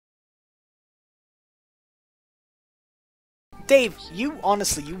Dave, you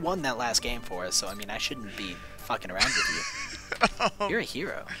honestly, you won that last game for us, so I mean, I shouldn't be fucking around with you. You're a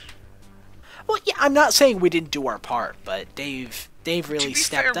hero. Well, yeah, I'm not saying we didn't do our part, but Dave really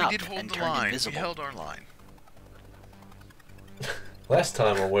stepped up and turned invisible. We held our line. Last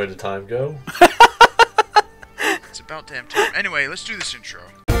time on Where Did Time Go? It's about damn time. Anyway, let's do this intro.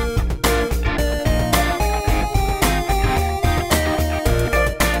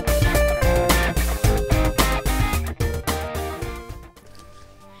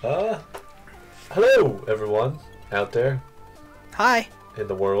 Hello, everyone out there Hi. in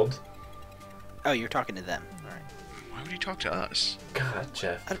the world. Oh, you're talking to them. All right. Why would you talk to us? God,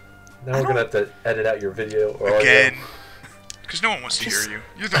 Jeff. Now we're gonna have to edit out your video or again. Because no one wants to hear you.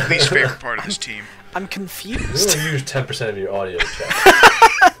 You're the least favorite part of this team. I'm You confused. only use 10% of your audio,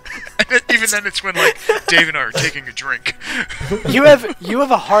 Jeff. Even then, it's when like Dave and I are taking a drink. You have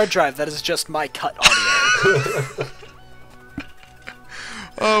a hard drive that is just my cut audio.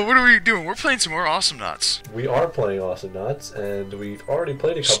 What are we doing? We're playing some more Awesomenauts. We are playing Awesomenauts, and we've already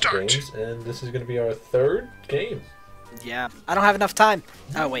played a couple games, and this is gonna be our third game. Yeah, I don't have enough time.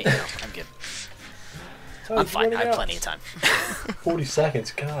 Oh wait, no, I'm good. I'm fine. I have plenty of time. 40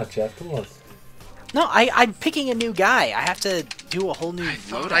 seconds. God, Jeff, come on. No, I'm picking a new guy. I have to do a whole new I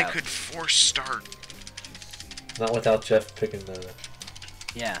thought loadout. I could force start. Not without Jeff picking the...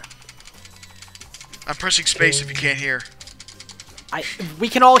 Yeah. I'm pressing space if you can't hear. We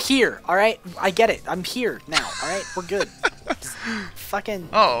can all hear, alright? I get it. I'm here now, alright? We're good. Fucking...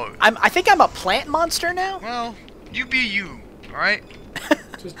 Oh. I think I'm a plant monster now? Well, you be you, alright?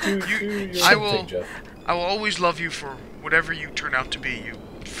 Just do your I thing, Jeff. I will always love you for whatever you turn out to be, you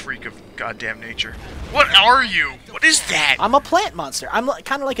freak of goddamn nature. What are you? What is that? I'm a plant monster. I'm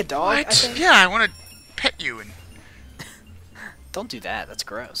kind of like a dog, I What? think. Yeah, I want to pet you and... Don't do that. That's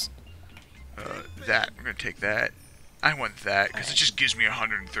gross. That. I'm going to take that. I want that, because it just gives me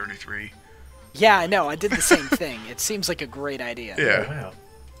 133. Yeah, I know. I did the same thing. It seems like a great idea. Yeah. Oh, wow.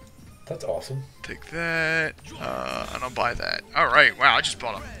 That's awesome. Take that, and I'll buy that. Alright, wow, I just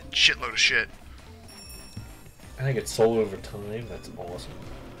bought a shitload of shit. And I get sold over time. That's awesome.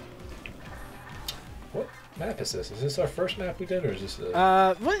 What map is this? Is this our first map we did, or is this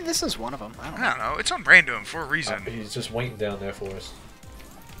a... well, this is one of them. I don't know. I don't know, it's on random for a reason. He's just waiting down there for us.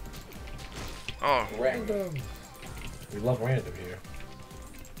 Oh. Random! We love random here.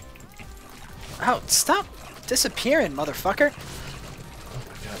 Oh, stop disappearing, motherfucker. Oh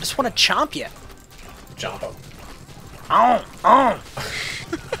my god. I just want to chomp you. Jump him. Oh.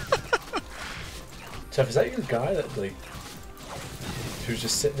 Jeff, is that your guy that, like, who's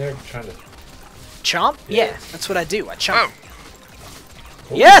just sitting there trying to... Chomp? Yeah. Yeah, that's what I do. I chomp. Oh.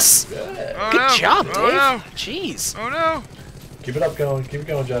 Oh, Yes! yeah. Oh, Good no. job, Dave. Oh, no. Jeez. Oh no! Keep it up going. Keep it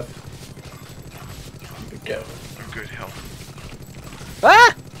going, Jeff. Keep it going. I'm good health.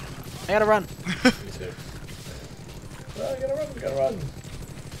 Ah! I gotta run. Me too. Oh, we gotta run.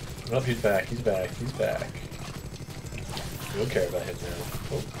 Oh, he's back. He's back. We don't care about him now.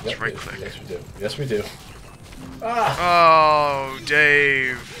 Oh, yep, right click. Yes, we do. Yes, we do. Ah! Oh,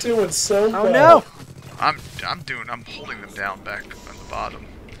 Dave. Doing so well. Oh no! I'm holding them down back on the bottom.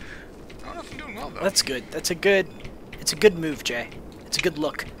 I don't know if I'm doing well though. That's good. It's a good move, Jay. It's a good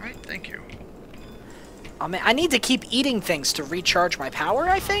look. Right, thank you. Oh man, I need to keep eating things to recharge my power,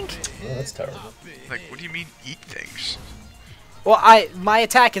 I think. Oh, that's terrible. Like, what do you mean eat things? Well, my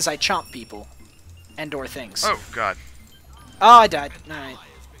attack is I chomp people and/or things. Oh God. Oh, I died. Alright.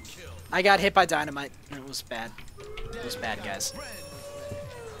 I got hit by dynamite. It was bad. It was bad, guys.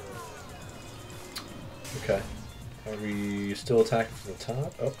 Okay. Are we still attacking from the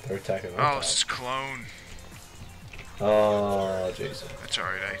top? Oh, they're attacking on Oh, top. this is clone. Oh, Jason. That's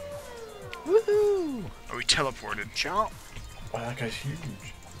alright, Woohoo! Oh, we teleported. Chomp. Wow, that guy's huge.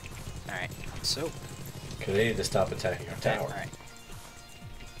 Alright, so. Okay, they need to stop attacking our tower. Alright.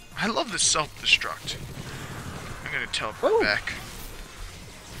 I love the self-destruct. I'm gonna teleport Woo. back.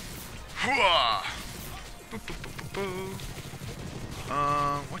 Hooah! Boo, boo, boo, boo, boo.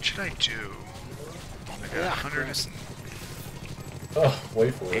 What should I do? I got Yeah, 180. Oh,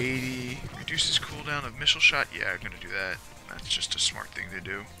 wait for it. Reduces cooldown of missile shot. Yeah, I'm gonna do that. That's just a smart thing to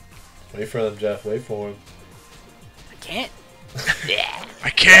do. Wait for them, Jeff. Wait for him. I can't. Yeah. I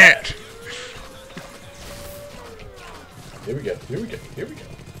can't! Here we go. Here we go. Here we go.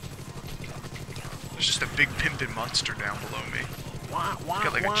 There's just a big pimpin' monster down below me. Wah, wah,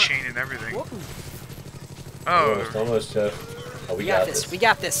 Got like wah. a chain and everything. Whoa. Oh, Almost, Jeff. Oh, We got this. We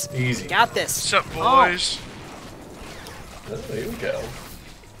got this. Easy. We got this. what's up, boys? Oh, here we go.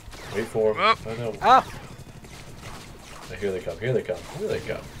 Wait for them. Oh. Oh, no. Oh. Oh, here they come. Here they come. Here they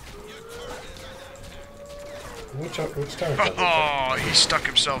come. Which turn? Oh, he stuck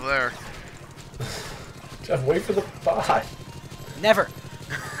himself there. Jeff, wait for the bot. Never.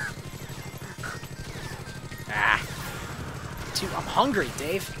 Dude, I'm hungry,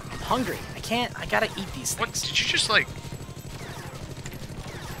 Dave. I'm hungry. I gotta eat these What? things. Did you just like...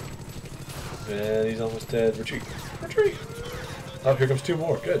 And he's almost dead. Retreat. Retreat. Oh, here comes two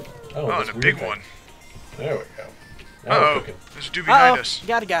more. Good. Oh, that's and a weird big thing. one. There we go. Now we're Uh-oh. cooking. There's a dude behind us.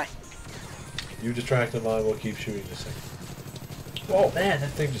 Got a guy. You distract them, I will keep shooting this thing. Oh man, that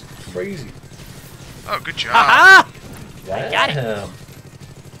thing just crazy. Oh, good job. Haha! Yeah. got it.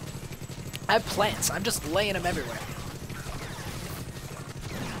 I have plants. I'm just laying them everywhere.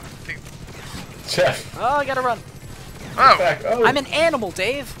 Jeff. Oh, I gotta run. Oh! Back. Oh. I'm an animal,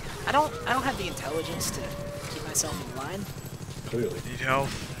 Dave. I don't have the intelligence to keep myself in line. Clearly. Need help.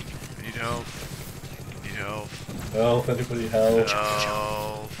 Need help. Need help. Help, anybody help.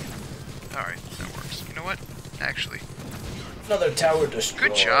 Help. Alright, that works. You know what? Actually, Another tower destroyed.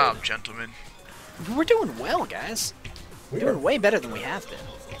 good job, gentlemen. We're doing well, guys. We Doing are way better than we have been.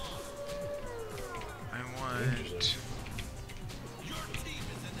 I want...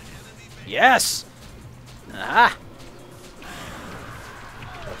 Yes. Ah.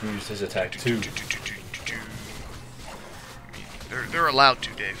 Oh, he used his attack too. They're allowed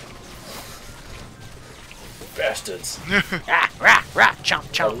to, Dave. Bastards. Ah, rah, rah, chomp,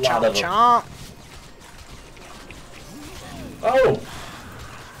 chomp, A lot chomp, of 'em. chomp. Oh.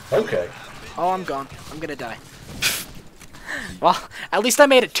 Okay. Oh, I'm gone. I'm gonna die. Well, at least I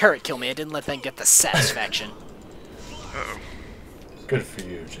made a turret kill me. I didn't let them get the satisfaction. Uh-oh. Good for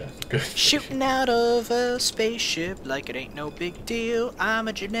you, Jeff. Good. For Shooting out of a spaceship like it ain't no big deal. I'm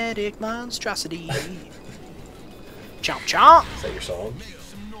a genetic monstrosity. Chomp, chomp. you. Is that your song?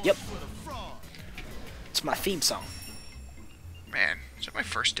 Yep. It's my theme song. Man, is that my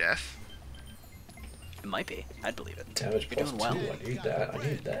first death? It might be. I'd believe it. Damage You're plus doing well. 2. I need that. I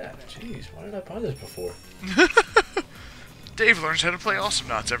need that. Jeez, why did I buy this before? Dave learns how to play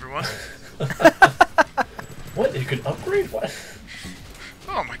Awesomenauts, everyone. What? You can upgrade? What?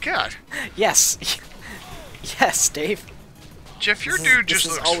 Oh my god. Yes. Yes, Dave. Jeff, your This is- dude this just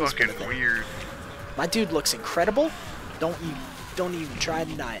has looks always been a fucking thing. weird. My dude looks incredible. Don't even try to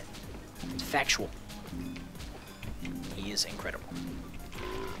deny it. It's factual. He is incredible.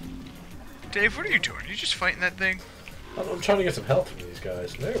 Dave, what are you doing? Are you just fighting that thing? I'm trying to get some health from these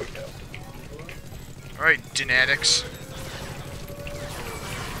guys. There we go. Alright, Dinatics.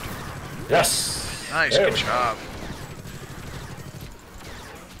 Yes! Nice, There good we go. job.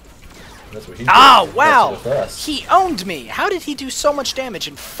 That's what he Oh, did. wow! That's with us. He owned me! How did he do so much damage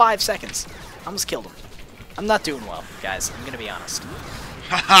in 5 seconds? I almost killed him. I'm not doing well, guys. I'm gonna be honest.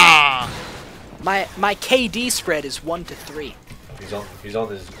 Haha! My KD spread is 1 to 3. He's on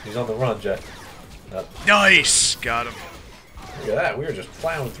the run, Jeff. Nice! Got him. Look at that. We were just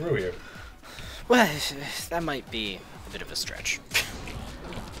plowing through here. Well, that might be a bit of a stretch.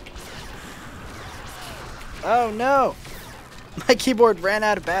 Oh no! My keyboard ran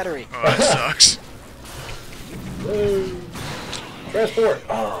out of battery. Oh, that sucks. Whoa. Transport.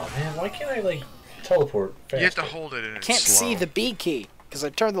 Oh man, why can't I like teleport faster? You have to hold it and it's Can't slow. see the B key because I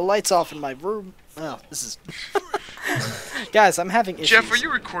turned the lights off in my room. Oh, this is. Guys, I'm having issues. Jeff, are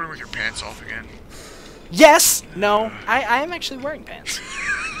you recording with your pants off again? Yes. No. I am actually wearing pants.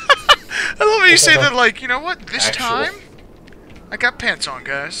 I love how you say that like, you know what? This Actual. time, I got pants on,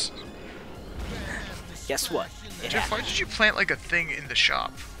 guys. Guess what? It Jeff, why happened. did you plant like a thing in the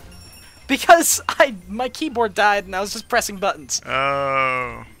shop? Because my keyboard died and I was just pressing buttons.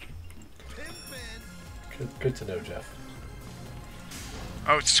 Oh. Good to know, Jeff.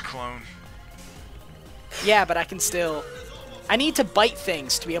 Oh, it's a clone. Yeah, but I can still. I need to bite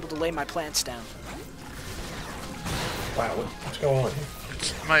things to be able to lay my plants down. Wow, what's going on here?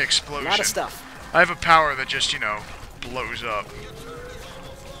 It's my A explosion. lot of stuff. I have a power that just, you know, blows up.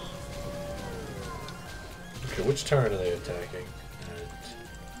 Okay, which turn are they attacking? And...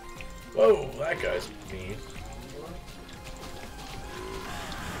 Whoa, that guy's mean.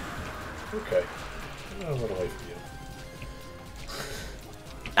 Okay. I'm gonna run away from you.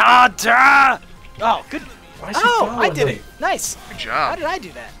 Ah, duh! Oh, good. Why is he Oh, I following did me? it. Nice. Good How job. did I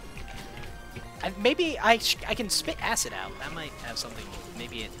do that? Maybe I can spit acid out. That might have something.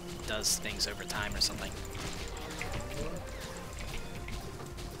 Maybe it does things over time or something.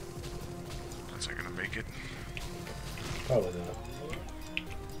 That's not gonna make it. Probably not.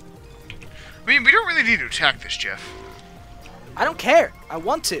 I mean, we don't really need to attack this, Jeff. I don't care. I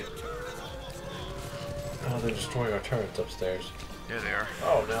want to. Oh, they're destroying our turrets upstairs. Yeah, they are.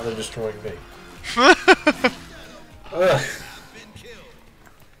 Oh, now they're destroying me. Ugh.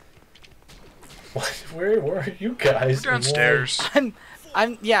 Why Where are you guys? We're downstairs.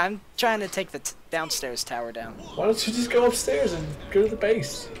 I'm trying to take the downstairs tower down. Why don't you just go upstairs and go to the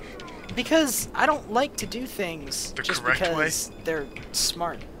base? Because I don't like to do things The just correct because they're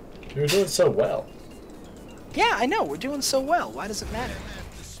smart. You're doing so well. Yeah, I know. We're doing so well. Why does it matter?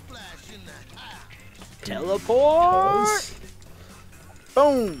 Teleport! Because-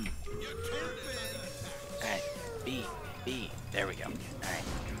 Boom! Alright. B. There we go.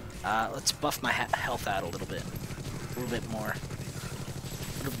 Alright. Let's buff my health out a little bit. A little bit more.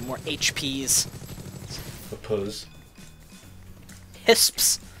 A little bit more HPs. Oppose.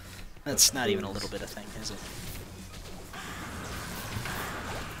 Hisps. That's not even a little bit of thing, is it?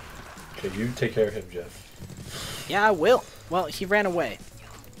 Okay, you take care of him, Jeff. Yeah, I will. Well, he ran away.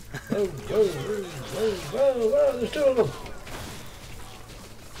 Whoa, whoa, whoa, whoa, whoa, whoa, there's two of them!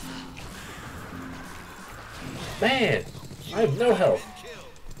 Man! I have no health.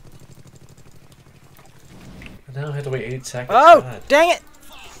 And now I have to wait 8 seconds. Oh, God. dang it!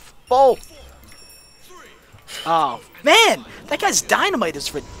 Bull! Oh, man! That guy's dynamite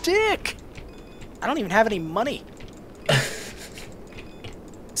is ridiculous! I don't even have any money.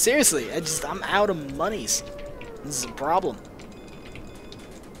 Seriously, I'm out of monies. This is a problem.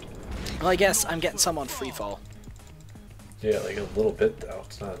 Well, I guess I'm getting some on freefall. Yeah, like a little bit though.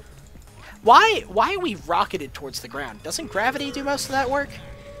 It's not. Why are we rocketed towards the ground? Doesn't gravity do most of that work?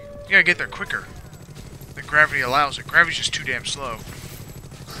 You gotta get there quicker. The gravity allows it. Gravity's just too damn slow.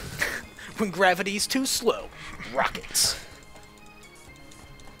 When gravity's too slow, rockets.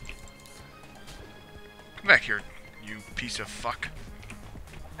 Come back here, you piece of fuck.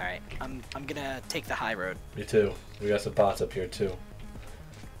 Alright, I'm gonna take the high road. Me too. We got some bots up here too.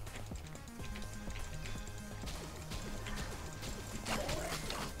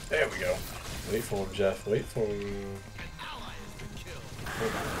 There we go. Wait for him, Jeff. Wait for him.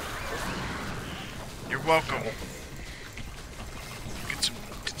 You're welcome. Did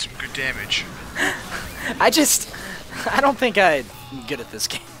some good damage. I don't think I'm good at this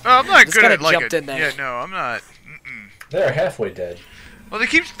game. Oh, I'm not Just good kinda at like jumped in there. Yeah, no, I'm not. They're halfway dead. Well,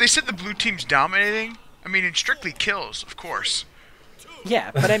 they said the blue team's dominating. I mean, in strictly kills, of course.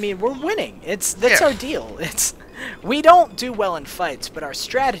 Yeah, but I mean, we're winning. That's Yeah. our deal. We don't do well in fights, but our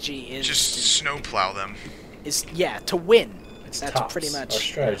strategy is Just snowplow them. to win. It's That's tops. pretty much. Our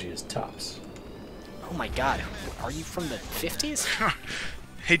strategy is tops. Oh my God, are you from the 50s?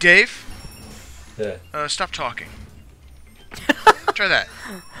 Hey, Dave. Yeah. Stop talking. Try that.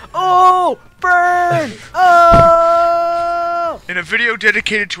 Oh, burn! Oh! In a video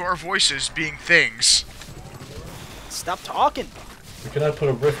dedicated to our voices being things. Stop talking. We cannot put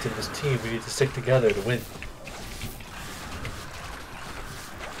a rift in this team. We need to stick together to win.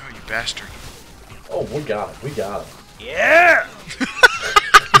 Oh, you bastard. Oh, we got him. We got him. Yeah.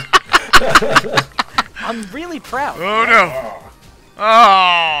 I'm really proud. Oh no.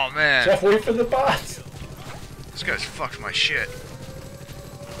 Oh man. Jeff, wait for the bots. This guy's fucked my shit.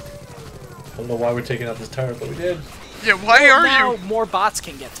 I don't know why we're taking out this turret, but we did. Yeah, why are now you? more bots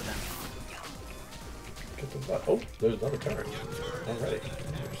can get to them. Get the bot. Oh, there's another turret. Already.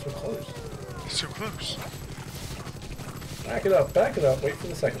 We're so close. So close. Back it up. Back it up. Wait for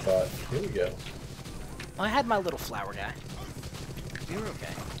the second bot. Here we go. Well, I had my little flower guy. We were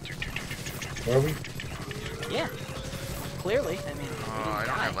okay. Where are we? Yeah. Clearly, I mean, we Oh, didn't I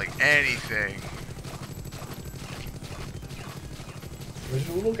don't die. have like anything. Where's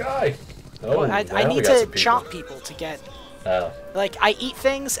your little guy? Oh, Well, I now we need got to some people. chomp people to get. Oh. Like, I eat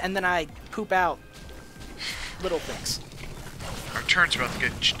things and then I poop out little things. Our turn's about to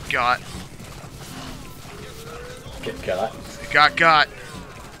get got. Get got. Got.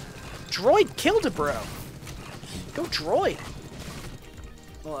 Droid killed a bro. Go Droid.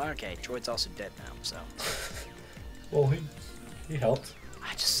 Well, okay, Droid's also dead now, so. Well, he helped.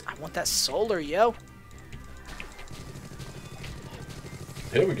 I want that solar, yo.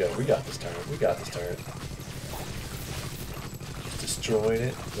 Here we go. We got this turret. We got this turret. Just destroying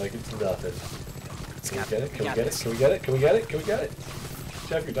it like it's nothing. Can we get it? Can we get it? Can we get it? Can we get it? Can we get it?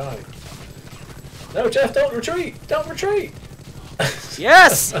 Jeff, you're dying. No, Jeff, don't retreat! Don't retreat!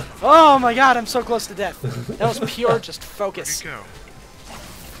 Yes! Oh my God, I'm so close to death. That was pure just focus. Where'd he go?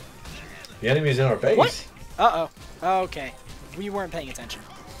 The enemy's in our base. What? Uh-oh. Okay. We weren't paying attention.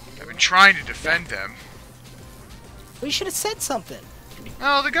 I've been trying to defend them. We should have said something.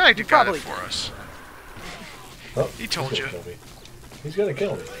 Oh, the guy got probably it for us. Oh, He told he's you. gonna kill me. He's gonna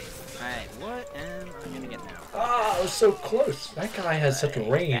kill me. Alright, what am I gonna get now? Ah, I was so close. That guy has such a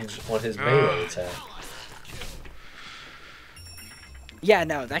range on his melee attack. Yeah,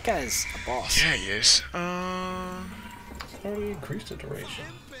 no, that guy's a boss. Yeah, he is. Already increased the duration.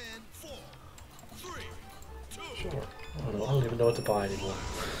 Sure. I don't even know what to buy anymore.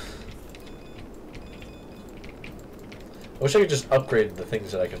 I wish I could just upgrade the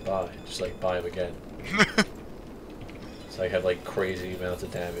things that I can buy. Just like buy them again. So I have like crazy amounts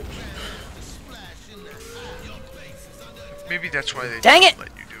of damage. Maybe that's why they Dang don't it! let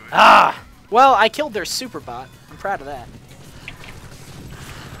you do it. Ah! Well, I killed their super bot. I'm proud of that.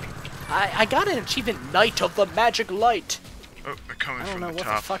 I got an achievement, Knight of the Magic Light. Oh, they're coming I don't from know the what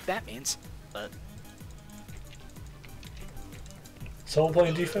top. the fuck that means, but... Someone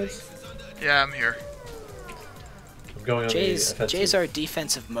playing defense? Yeah, I'm here. I'm going on the offensive. Jay's our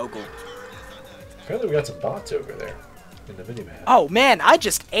defensive mogul. Apparently we got some bots over there in the minimap. Oh man, I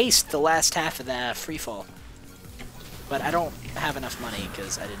just aced the last half of the freefall. But I don't have enough money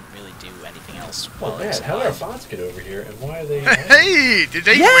because I didn't really do anything else. Oh man, how did our bots get over here and why are they... Hey! Did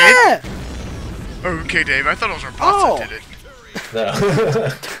they Yeah! win? Okay, Dave, I thought it was our bots that did it. No.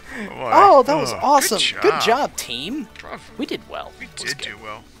 Why? Oh, that was awesome. Good job, team. Bravo. We did well. We It was did good. do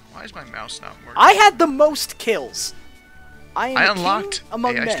well. Why is my mouse not working? I had the most kills. I am I a unlocked king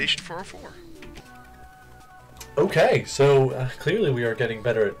among AI men. Station 404. Okay, so clearly we are getting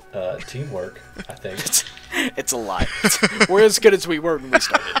better at teamwork, I think. It's a lie. We're as good as we were when we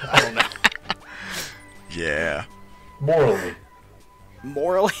started. I don't know. Yeah. Morally.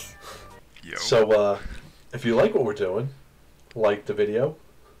 Morally? Yo. So, if you like what we're doing, like the video.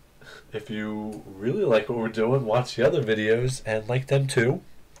 If you really like what we're doing, watch the other videos and like them too.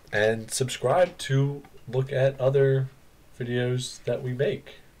 And subscribe to look at other videos that we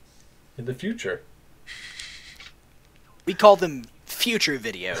make in the future. We call them future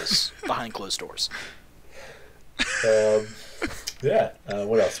videos behind closed doors. Yeah.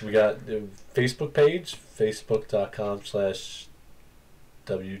 What else? We got the Facebook page,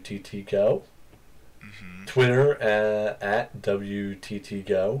 facebook.com/WTTGo. Twitter at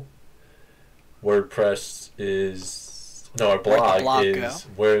WTTGo. WordPress is... No, our blog is... go?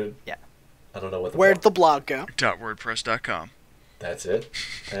 Where... Yeah. I don't know what the Where'd the blog go? .wordpress.com. That's it.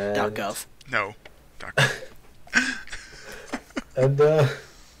 And, .gov. No. and I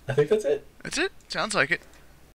think that's it. That's it. Sounds like it.